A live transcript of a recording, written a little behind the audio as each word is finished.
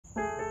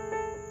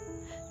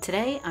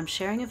Today I'm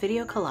sharing a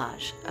video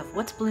collage of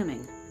what's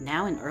blooming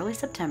now in early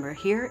September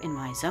here in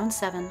my Zone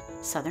 7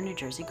 Southern New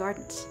Jersey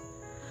gardens.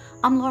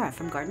 I'm Laura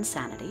from Garden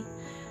Sanity,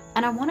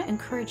 and I want to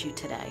encourage you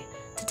today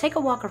to take a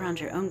walk around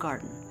your own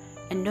garden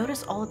and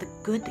notice all of the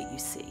good that you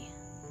see.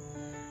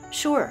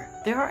 Sure,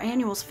 there are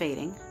annuals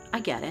fading,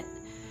 I get it,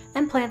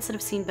 and plants that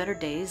have seen better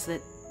days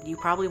that you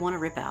probably want to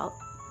rip out,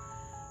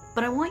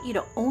 but I want you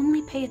to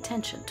only pay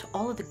attention to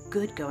all of the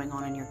good going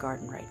on in your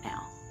garden right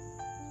now.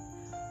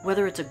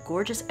 Whether it's a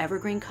gorgeous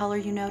evergreen color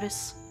you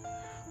notice,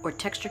 or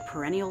textured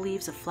perennial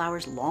leaves of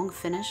flowers long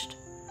finished,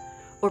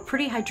 or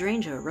pretty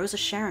hydrangea or Rosa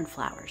Sharon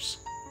flowers.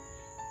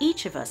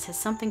 Each of us has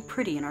something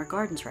pretty in our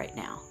gardens right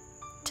now,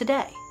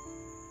 today.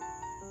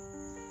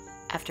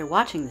 After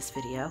watching this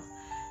video,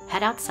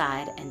 head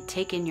outside and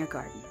take in your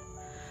garden.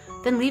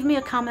 Then leave me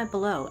a comment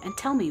below and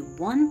tell me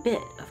one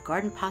bit of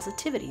garden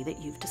positivity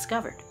that you've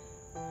discovered.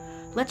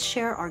 Let's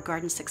share our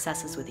garden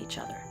successes with each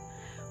other.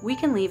 We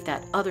can leave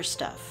that other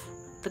stuff,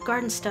 the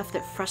garden stuff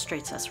that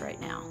frustrates us right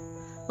now.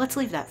 Let's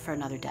leave that for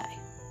another day.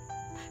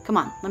 Come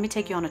on, let me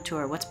take you on a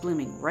tour of what's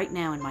blooming right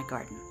now in my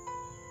garden.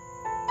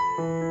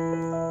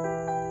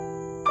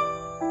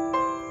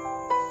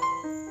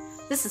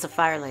 This is a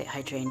firelight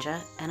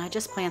hydrangea, and I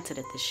just planted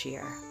it this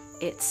year.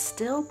 It's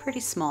still pretty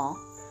small,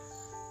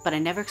 but I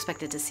never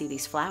expected to see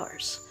these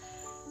flowers.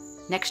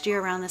 Next year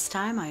around this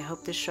time, I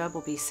hope this shrub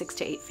will be 6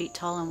 to 8 feet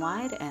tall and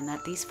wide, and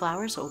that these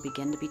flowers will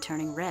begin to be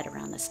turning red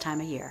around this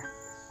time of year.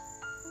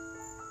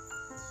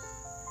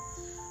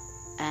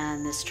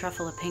 And this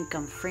Truffula pink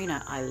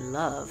Gomphrena I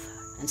love,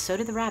 and so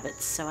do the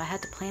rabbits, so I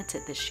had to plant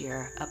it this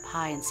year up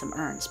high in some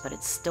urns, but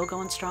it's still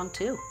going strong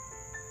too.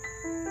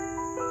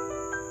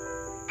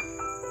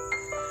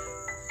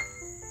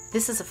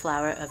 This is a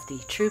flower of the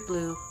true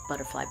blue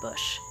butterfly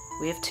bush.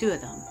 We have 2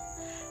 of them,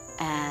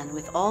 and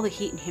with all the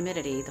heat and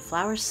humidity, the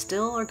flowers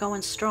still are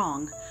going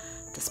strong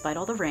despite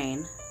all the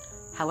rain.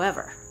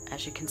 However,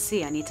 as you can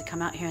see, I need to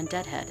come out here and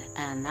deadhead,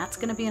 and that's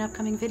going to be an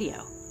upcoming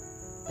video.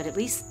 But at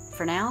least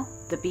for now,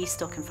 the bee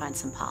still can find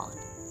some pollen.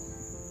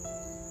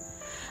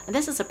 And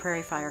this is a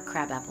Prairifire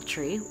crabapple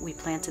tree. We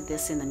planted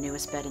this in the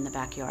newest bed in the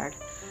backyard,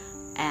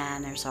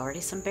 and there's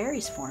already some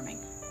berries forming.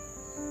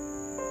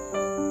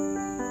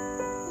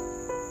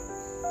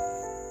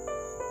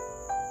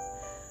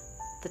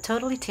 The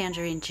totally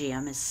tangerine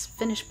Geum is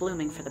finished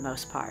blooming for the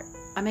most part.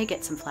 I may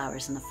get some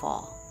flowers in the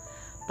fall,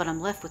 but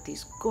I'm left with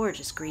these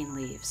gorgeous green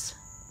leaves.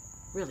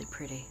 Really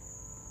pretty.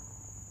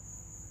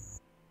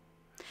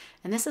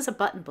 And this is a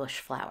Buttonbush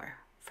flower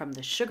from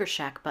the Sugar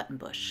Shack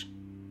Buttonbush.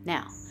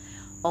 Now,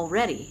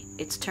 already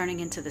it's turning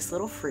into this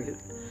little fruit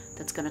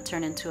that's going to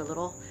turn into a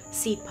little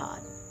seed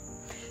pod.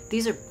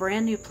 These are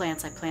brand new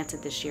plants I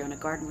planted this year in a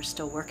garden we're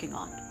still working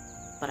on,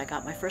 but I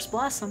got my first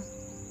blossom.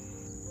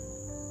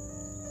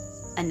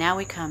 And now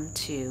we come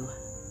to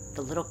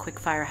the little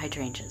quickfire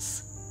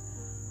hydrangeas.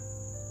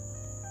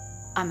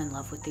 I'm in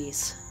love with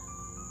these.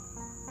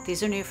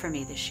 These are new for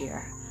me this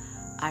year.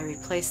 I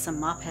replaced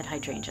some mophead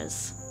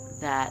hydrangeas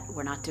that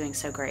were not doing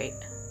so great.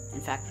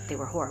 In fact, they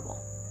were horrible.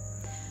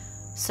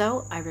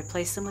 So I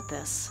replaced them with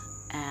this,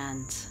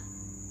 and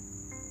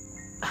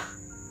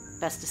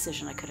best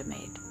decision I could have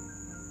made.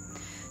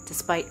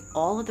 Despite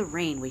all of the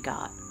rain we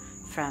got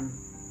from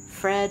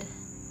Fred,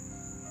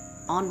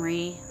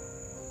 Henri,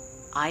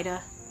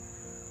 Ida,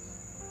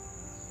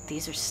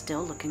 these are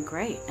still looking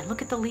great. And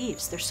look at the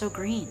leaves, they're so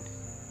green.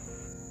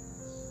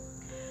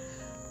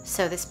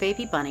 So this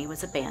baby bunny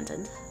was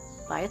abandoned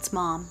by its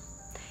mom,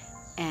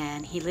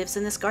 and he lives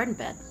in this garden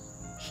bed.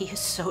 He is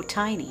so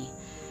tiny,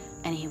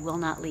 and he will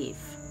not leave.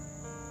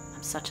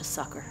 I'm such a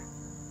sucker.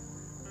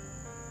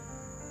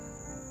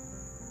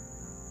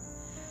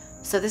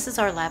 So this is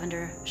our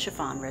Lavender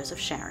Chiffon Rose of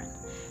Sharon,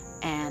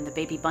 and the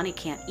baby bunny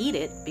can't eat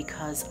it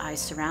because I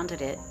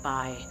surrounded it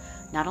by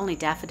not only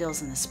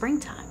daffodils in the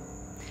springtime,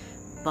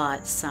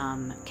 but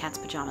some cat's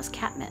pajamas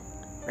catmint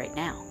right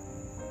now.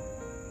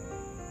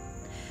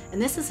 And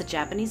this is a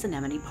Japanese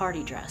anemone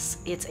party dress.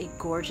 It's a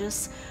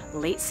gorgeous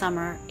late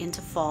summer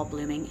into fall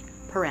blooming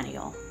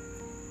perennial.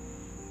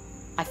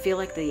 I feel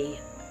like the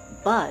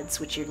buds,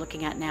 which you're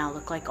looking at now,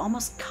 look like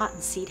almost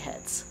cotton seed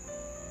heads.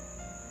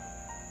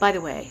 By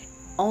the way,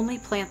 only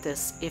plant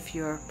this if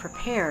you're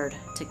prepared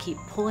to keep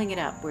pulling it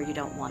up where you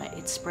don't want it.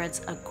 It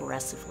spreads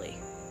aggressively.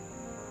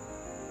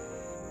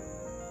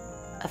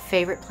 A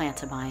favorite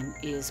plant of mine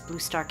is Blue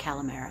Star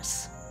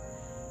Calamaris.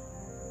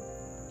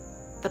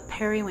 The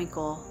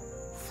periwinkle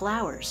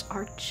flowers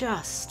are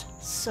just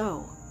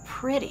so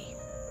pretty.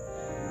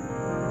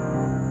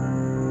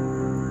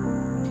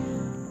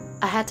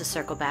 I had to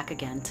circle back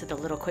again to the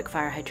little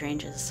quickfire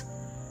hydrangeas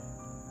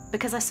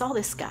because I saw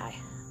this guy.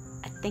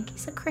 I think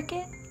he's a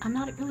cricket. I'm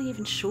not really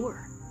even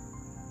sure.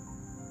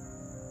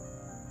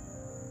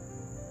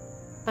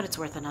 But it's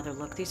worth another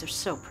look. These are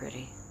so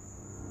pretty.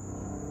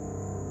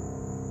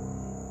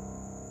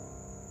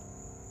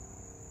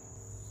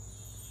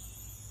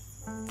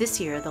 This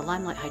year, the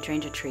limelight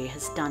hydrangea tree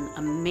has done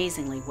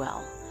amazingly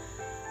well.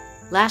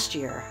 Last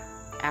year,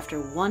 after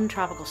one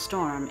tropical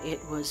storm, it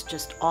was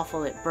just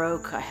awful. It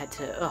broke. I had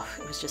to,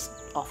 it was just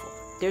awful.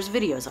 There's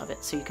videos of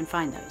it, so you can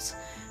find those.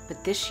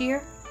 But this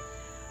year,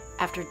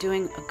 after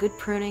doing a good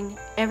pruning,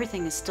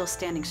 everything is still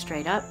standing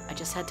straight up. I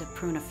just had to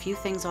prune a few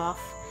things off.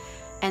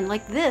 And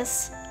like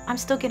this, I'm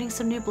still getting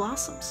some new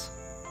blossoms.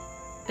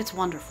 It's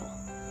wonderful.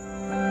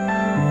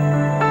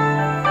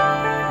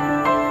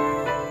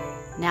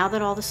 Now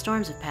that all the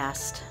storms have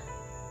passed,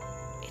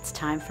 it's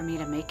time for me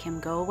to make him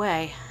go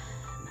away.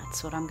 And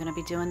that's what I'm going to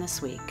be doing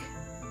this week.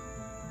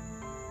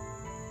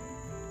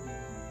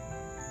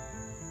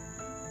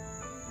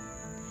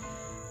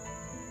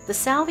 The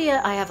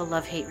salvia I have a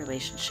love-hate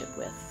relationship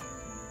with.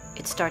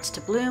 It starts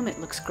to bloom, it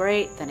looks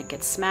great, then it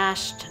gets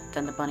smashed,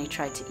 then the bunny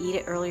tried to eat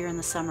it earlier in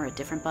the summer, a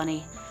different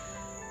bunny,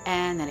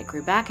 and then it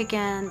grew back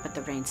again, but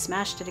the rain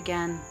smashed it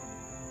again.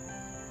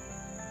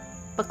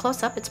 But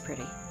close up it's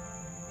pretty.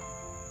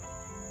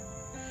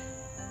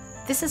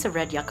 This is a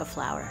red yucca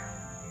flower,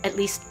 at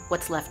least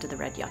what's left of the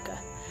red yucca.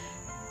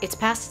 It's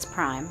past its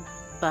prime,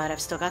 but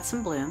I've still got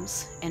some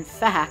blooms. In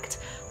fact,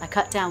 I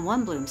cut down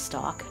one bloom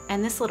stalk,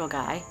 and this little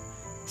guy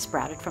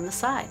sprouted from the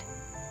side.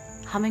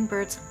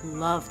 Hummingbirds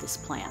love this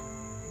plant.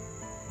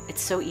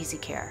 It's so easy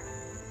care.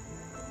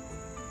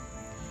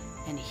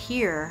 And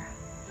here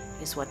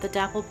is what the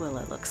dappled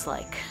willow looks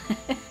like.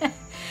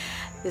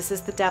 This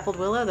is the dappled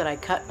willow that I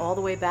cut all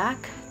the way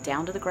back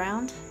down to the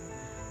ground,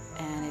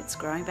 and it's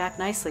growing back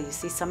nicely. You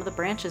see some of the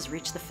branches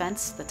reach the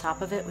fence, the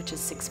top of it, which is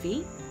 6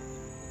 feet.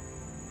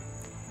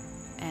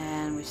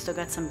 And we've still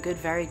got some good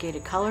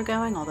variegated color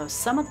going, although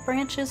some of the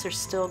branches are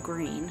still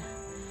green.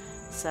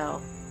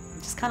 So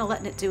I'm just kind of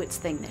letting it do its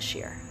thing this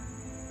year.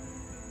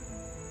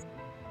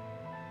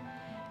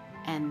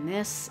 And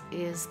this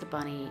is the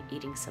bunny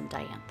eating some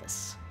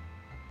dianthus.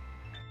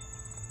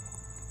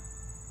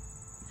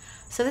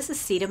 So this is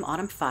Sedum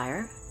Autumn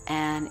Fire,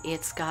 and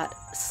it's got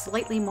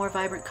slightly more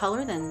vibrant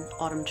color than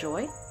Autumn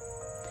Joy.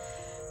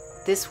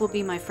 This will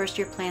be my first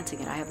year planting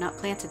it. I have not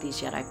planted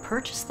these yet. I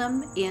purchased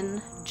them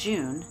in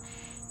June,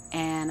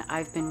 and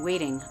I've been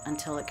waiting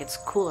until it gets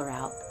cooler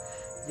out.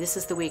 This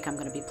is the week I'm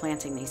going to be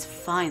planting these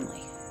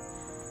finally.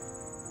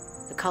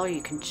 The color,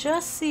 you can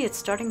just see it's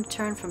starting to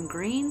turn from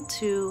green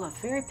to a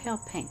very pale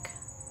pink.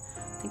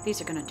 I think these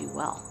are going to do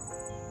well.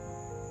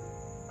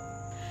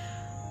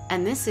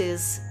 And this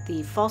is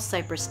the false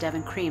cypress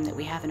Devon cream that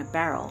we have in a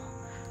barrel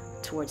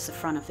towards the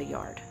front of the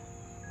yard.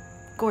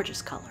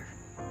 Gorgeous color.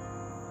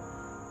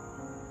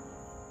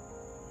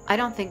 I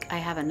don't think I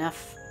have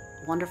enough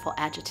wonderful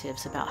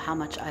adjectives about how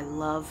much I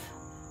love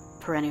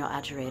perennial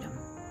ageratum.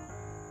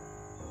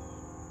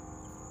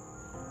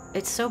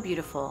 It's so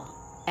beautiful,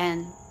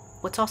 and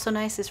what's also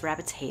nice is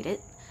rabbits hate it,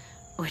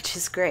 which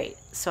is great.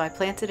 So I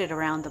planted it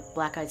around the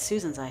black-eyed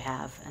Susans I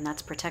have, and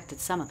that's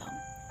protected some of them.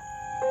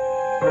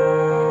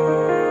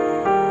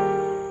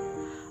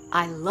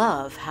 I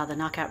love how the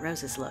knockout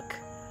roses look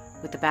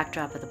with the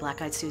backdrop of the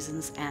black-eyed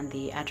Susans and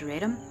the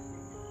ageratum.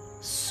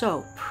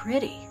 So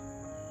pretty.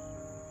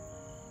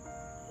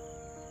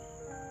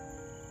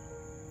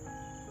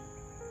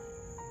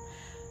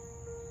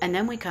 And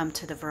then we come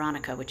to the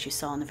Veronica, which you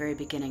saw in the very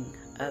beginning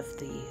of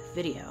the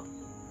video.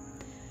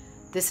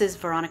 This is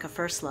Veronica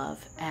First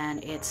Love,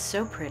 and it's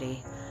so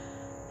pretty.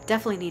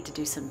 Definitely need to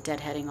do some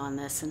deadheading on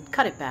this and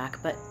cut it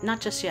back, but not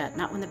just yet.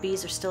 Not when the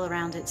bees are still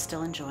around it,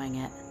 still enjoying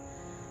it.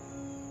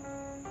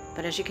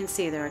 But as you can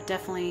see, there are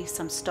definitely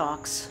some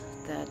stalks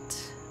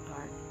that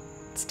are,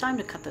 it's time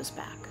to cut those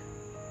back.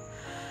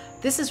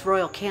 This is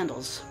Royal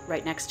Candles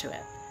right next to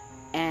it.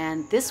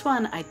 And this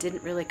one I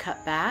didn't really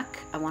cut back.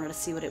 I wanted to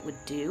see what it would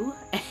do,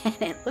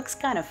 and it looks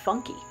kind of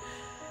funky.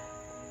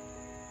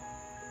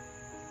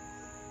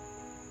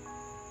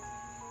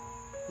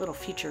 A little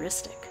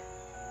futuristic.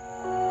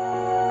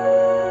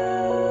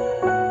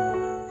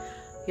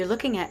 You're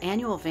looking at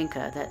annual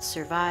vinca that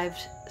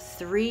survived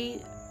 3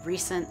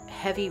 recent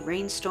heavy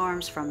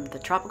rainstorms from the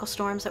tropical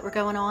storms that were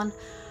going on.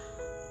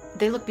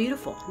 They look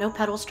beautiful. No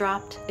petals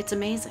dropped. It's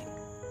amazing.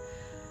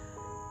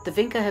 The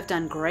vinca have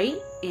done great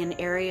in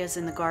areas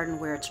in the garden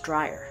where it's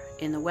drier.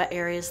 In the wet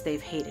areas,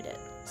 they've hated it.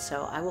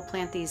 So I will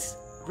plant these,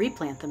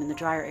 replant them in the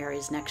drier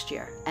areas next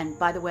year. And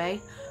by the way,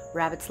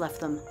 rabbits left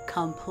them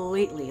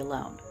completely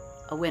alone.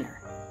 A winner.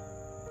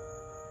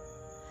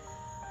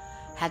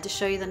 Had to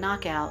show you the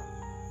knockout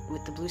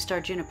with the blue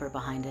star juniper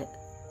behind it.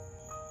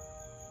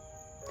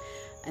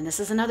 And this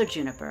is another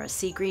juniper, a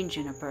sea green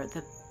juniper.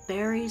 The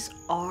berries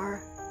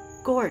are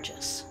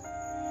gorgeous.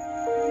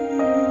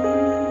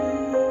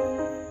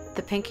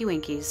 The Pinky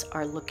Winkies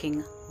are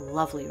looking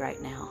lovely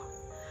right now.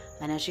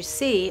 And as you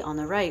see on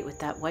the right with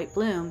that white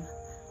bloom,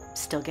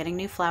 still getting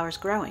new flowers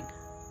growing.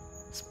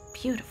 It's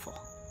beautiful.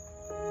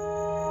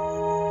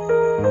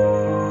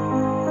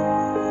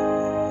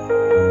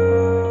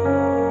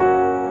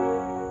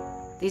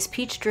 These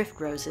peach drift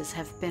roses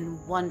have been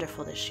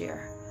wonderful this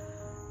year.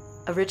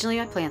 Originally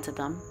I planted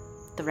them,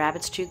 the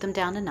rabbits chewed them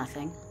down to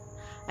nothing.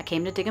 I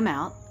came to dig them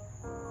out,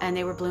 and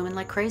they were blooming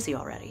like crazy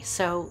already,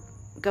 so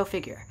go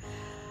figure.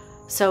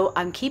 So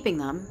I'm keeping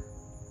them,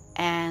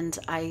 and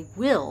I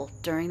will,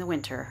 during the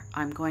winter,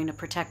 I'm going to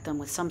protect them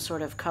with some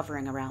sort of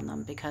covering around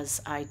them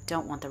because I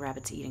don't want the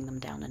rabbits eating them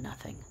down to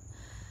nothing.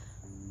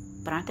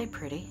 But aren't they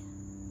pretty?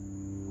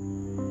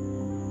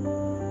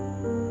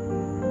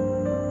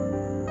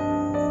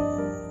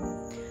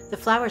 The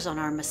flowers on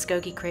our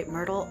Muskogee crepe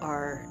myrtle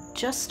are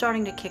just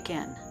starting to kick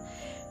in.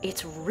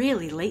 It's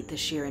really late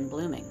this year in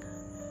blooming,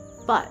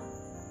 but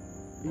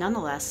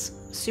nonetheless,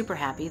 super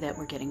happy that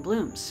we're getting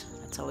blooms.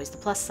 That's always the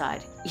plus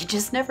side. You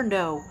just never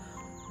know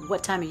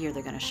what time of year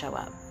they're going to show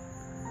up.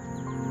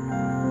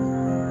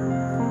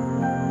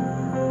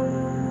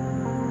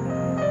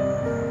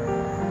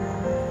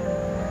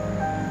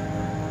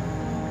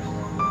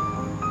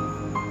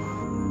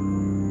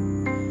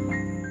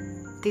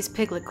 These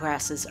piglet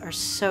grasses are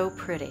so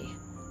pretty.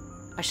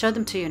 I showed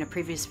them to you in a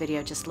previous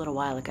video just a little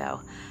while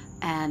ago,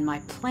 and my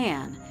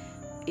plan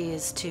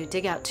is to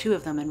dig out 2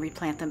 of them and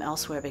replant them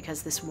elsewhere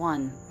because this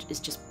one is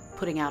just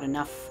putting out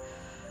enough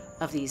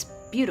of these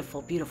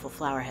beautiful, beautiful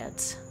flower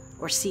heads,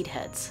 or seed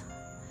heads.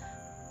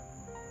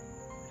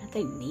 Aren't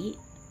they neat?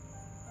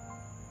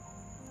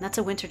 That's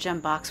a winter gem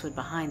boxwood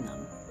behind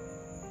them.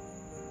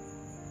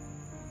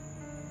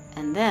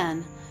 And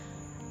then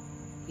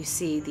you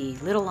see the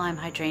little lime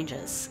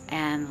hydrangeas,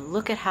 and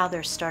look at how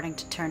they're starting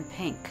to turn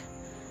pink.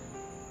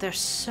 They're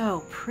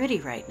so pretty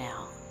right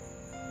now.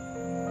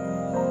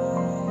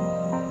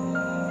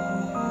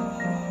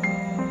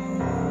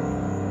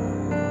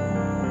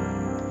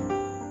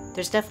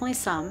 There's definitely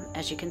some,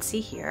 as you can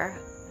see here,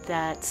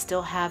 that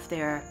still have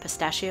their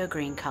pistachio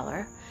green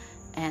color,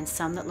 and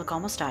some that look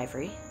almost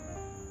ivory.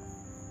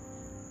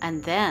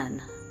 And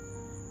then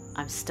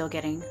I'm still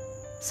getting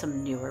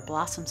some newer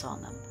blossoms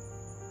on them.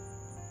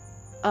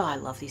 Oh, I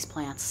love these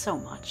plants so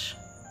much.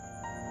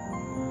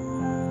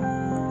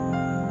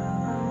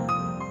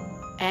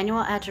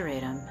 Annual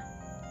ageratum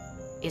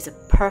is a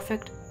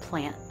perfect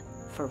plant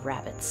for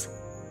rabbits.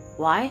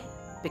 Why?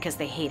 Because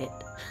they hate it.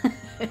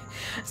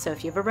 So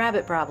if you have a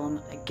rabbit problem,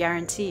 I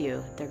guarantee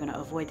you they're going to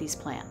avoid these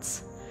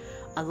plants.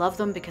 I love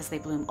them because they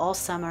bloom all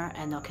summer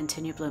and they'll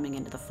continue blooming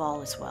into the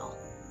fall as well.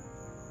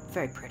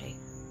 Very pretty.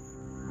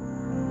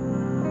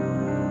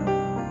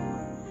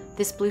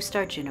 This blue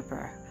star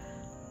juniper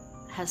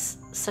has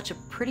such a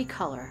pretty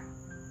color,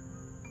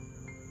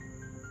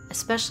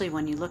 especially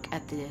when you look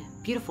at the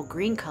beautiful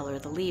green color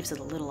of the leaves of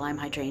the little lime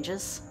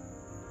hydrangeas.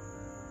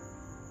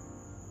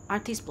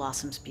 Aren't these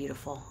blossoms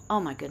beautiful?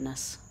 Oh my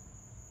goodness.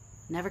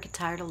 Never get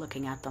tired of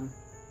looking at them.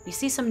 You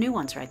see some new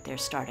ones right there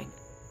starting.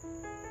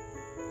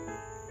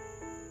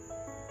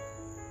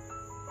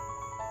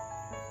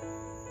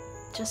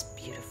 Just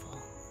beautiful.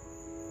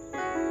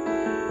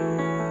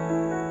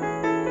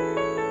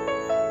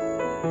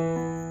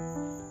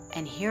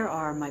 And here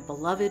are my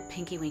beloved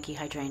Pinky Winky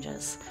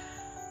hydrangeas.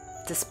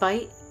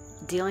 Despite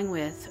dealing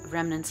with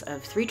remnants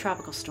of 3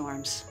 tropical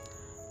storms,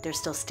 they're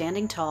still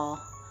standing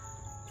tall.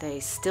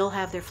 They still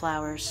have their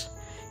flowers.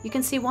 You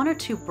can see 1 or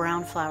 2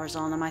 brown flowers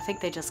on them. I think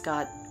they just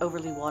got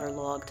overly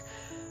waterlogged,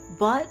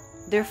 but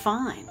they're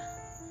fine.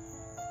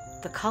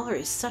 The color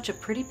is such a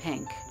pretty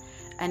pink,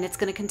 and it's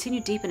going to continue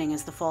deepening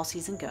as the fall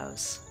season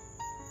goes.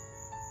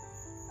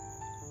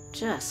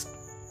 Just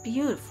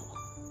beautiful.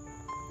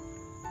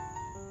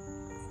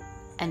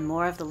 And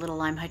more of the little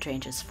lime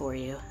hydrangeas for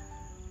you.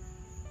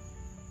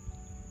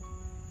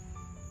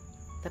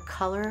 The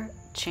color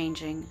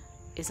changing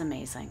is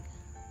amazing.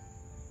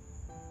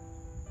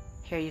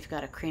 Here you've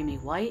got a creamy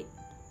white.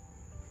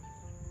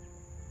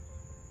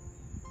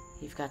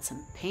 You've got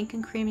some pink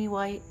and creamy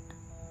white.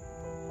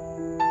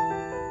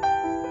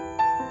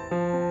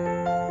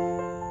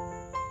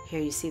 Here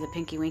you see the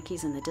Pinky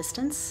Winkies in the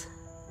distance.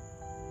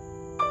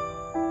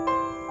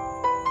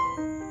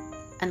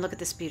 And look at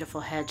this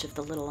beautiful hedge of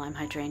the little lime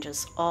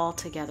hydrangeas. All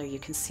together you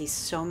can see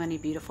so many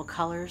beautiful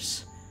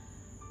colors.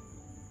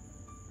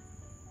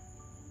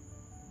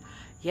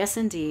 Yes,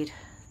 indeed,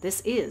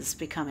 this is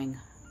becoming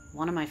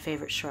one of my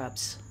favorite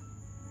shrubs.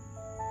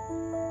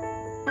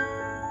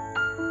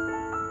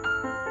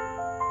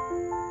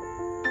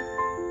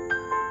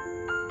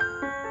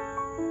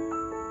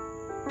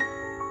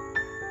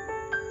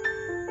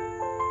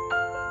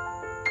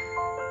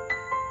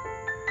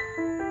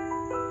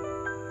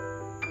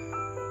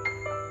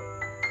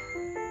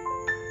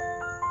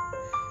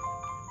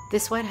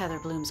 This white heather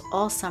blooms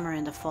all summer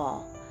into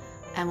fall.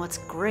 And what's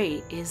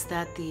great is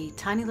that the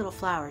tiny little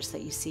flowers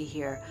that you see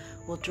here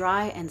will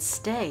dry and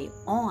stay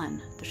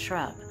on the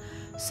shrub.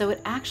 So it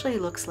actually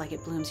looks like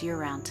it blooms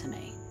year-round to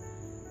me,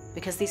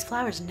 because these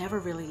flowers never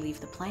really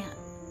leave the plant.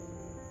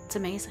 It's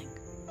amazing.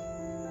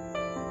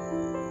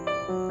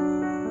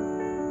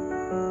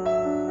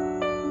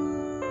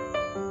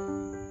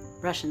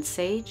 Russian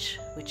sage,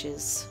 which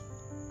is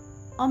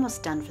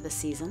almost done for the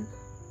season.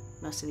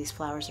 Most of these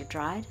flowers are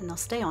dried and they'll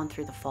stay on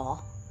through the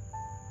fall.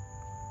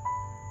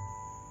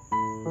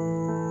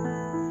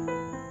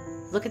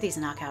 Look at these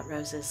knockout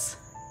roses.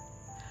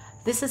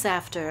 This is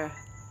after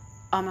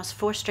almost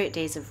 4 straight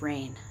days of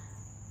rain.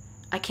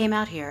 I came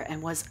out here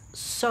and was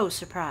so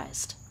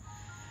surprised.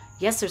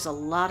 Yes, there's a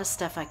lot of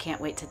stuff I can't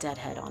wait to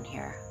deadhead on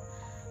here.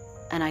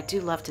 And I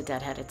do love to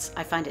deadhead.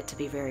 I find it to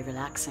be very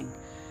relaxing.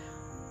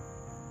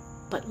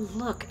 But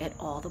look at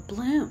all the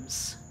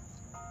blooms.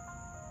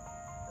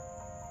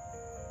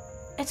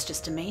 It's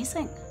just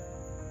amazing.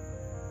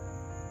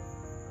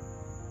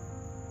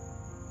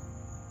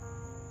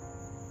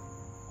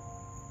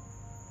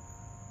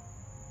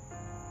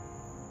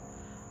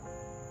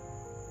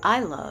 I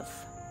love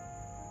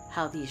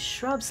how these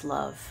shrubs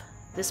love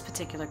this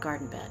particular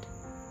garden bed.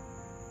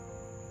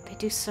 They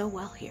do so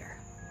well here.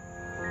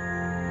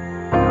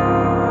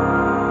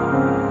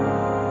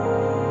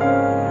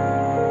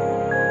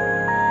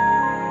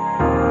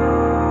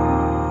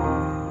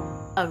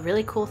 A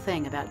really cool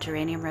thing about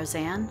Geranium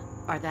Roseanne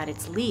are that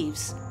its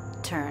leaves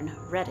turn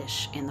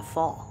reddish in the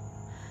fall.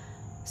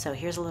 So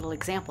here's a little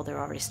example. They're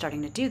already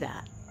starting to do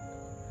that.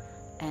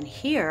 And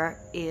here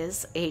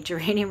is a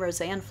Geranium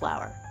Roseanne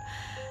flower.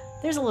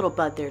 There's a little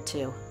bud there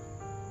too.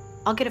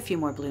 I'll get a few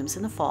more blooms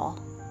in the fall.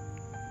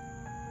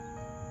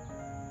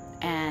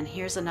 And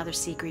here's another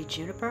sea green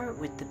juniper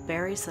with the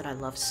berries that I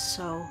love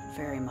so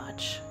very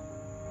much.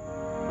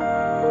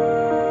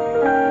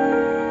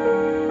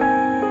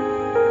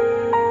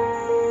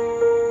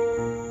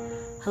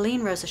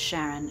 Helene Rosa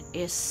Sharon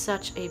is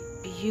such a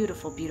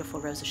beautiful, beautiful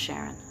Rosa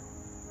Sharon.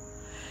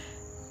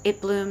 It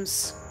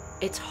blooms,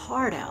 it's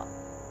hard out.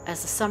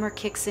 As the summer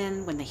kicks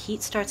in, when the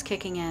heat starts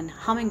kicking in,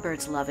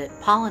 hummingbirds love it,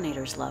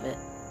 pollinators love it.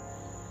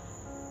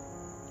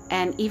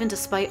 And even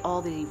despite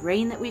all the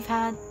rain that we've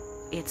had,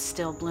 it's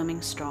still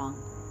blooming strong.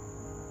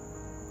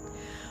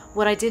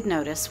 What I did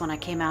notice when I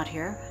came out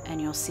here,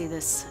 and you'll see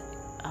this,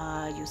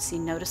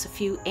 notice a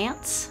few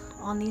ants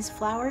on these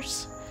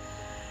flowers.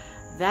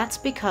 That's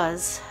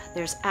because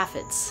there's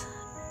aphids,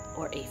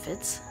 or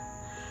aphids,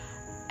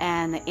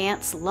 and the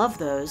ants love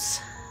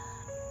those,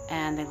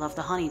 and they love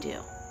the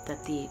honeydew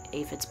that the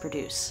aphids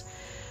produce.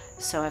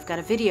 So I've got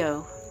a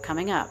video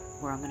coming up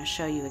where I'm going to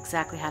show you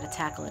exactly how to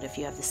tackle it if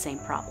you have the same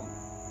problem.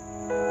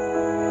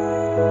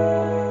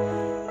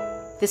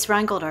 This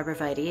Rheingold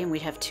arborvitae, and we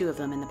have 2 of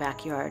them in the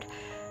backyard,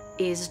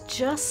 is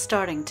just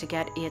starting to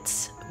get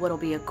its what'll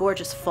be a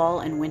gorgeous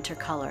fall and winter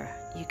color.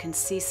 You can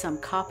see some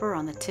copper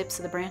on the tips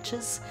of the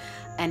branches,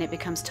 and it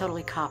becomes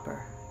totally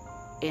copper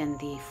in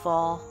the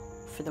fall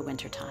for the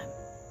winter time.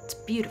 It's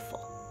beautiful.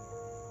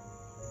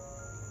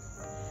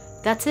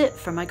 That's it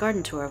for my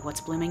garden tour of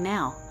what's blooming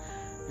now.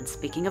 And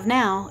speaking of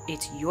now,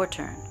 it's your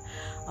turn.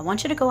 I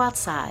want you to go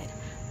outside,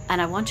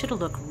 and I want you to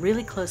look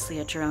really closely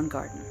at your own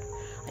garden.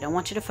 I don't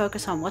want you to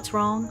focus on what's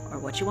wrong or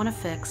what you want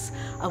to fix.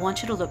 I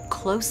want you to look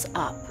close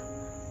up,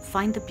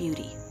 find the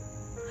beauty,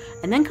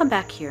 and then come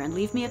back here and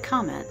leave me a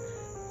comment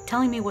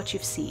telling me what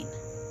you've seen.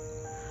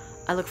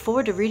 I look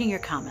forward to reading your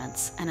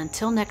comments, and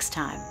until next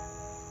time,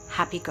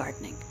 happy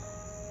gardening.